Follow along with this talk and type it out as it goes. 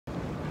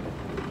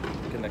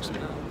next to me.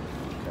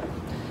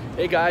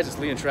 Hey guys, it's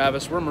Lee and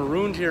Travis. We're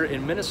marooned here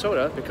in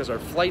Minnesota because our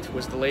flight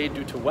was delayed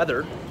due to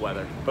weather.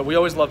 But we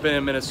always love being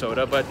in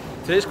Minnesota. But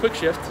today's quick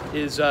shift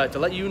is to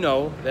let you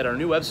know that our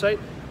new website,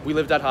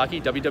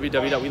 WeLive.Hockey,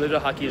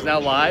 www.WeLive.Hockey is now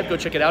live. Go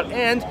check it out.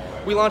 And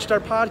we launched our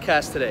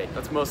podcast today.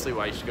 That's mostly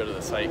why you should go to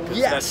the site,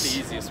 because that's the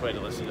easiest way to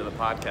listen to the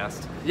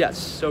podcast. Yes,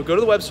 so go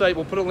to the website.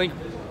 We'll put a link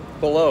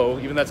below,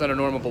 even that's under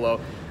normal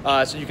below.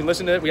 So you can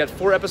listen to it. We had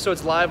 4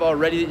 episodes live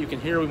already that you can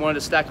hear. We wanted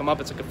to stack them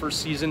up. It's like a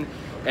first season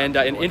and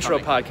an intro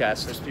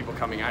podcast. There's people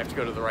coming. I have to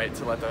go to the right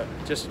to let the...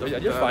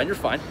 You're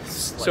fine.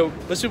 So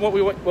listen what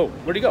we want. Whoa,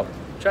 where'd he go?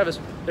 Travis,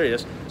 there he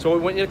is. So what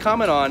we want you to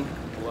comment on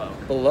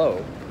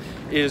below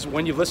is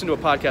when you've listened to a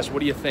podcast,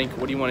 what do you think?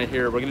 What do you want to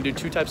hear? We're going to do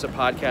 2 types of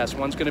podcasts.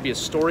 One's going to be a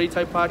story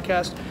type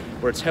podcast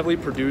where it's heavily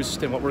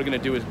produced, and what we're going to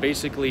do is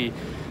basically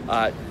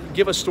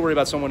give a story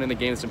about someone in the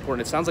game that's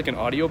important. It sounds like an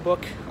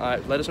audiobook.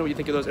 Let us know what you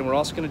think of those. And we're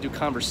also going to do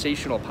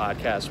conversational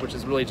podcasts, which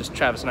is really just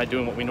Travis and I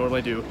doing what we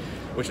normally do,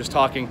 which is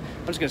talking.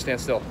 I'm just going to stand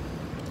still.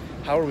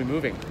 How are we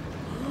moving?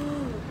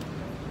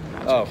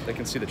 Oh, they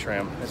can see the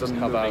tram. It's a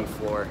moving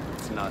floor.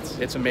 It's nuts.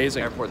 It's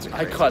amazing. Airports are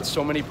I crazy. Caught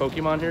so many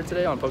Pokemon here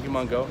today on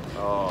Pokemon Go.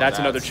 Oh, that's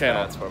another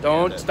channel.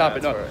 Don't stop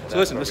it. No. So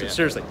listen,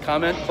 seriously.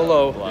 Comment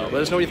below. Let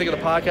us know what you think of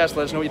the podcast.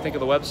 Let us know what you think of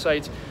the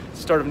website.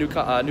 Start of new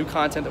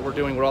content that we're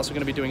doing. We're also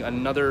going to be doing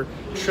another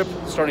trip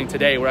starting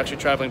today. We're actually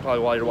traveling probably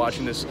while you're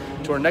watching this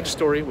to our next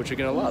story, which you're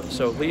going to love.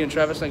 So Lee and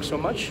Travis, thanks so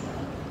much.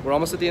 We're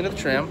almost at the end of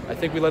the tram. I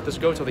think we let this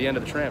go till the end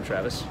of the tram,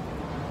 Travis.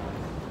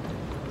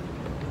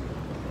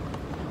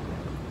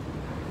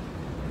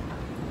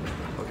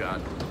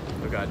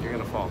 Oh God, you're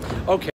gonna fall. Okay.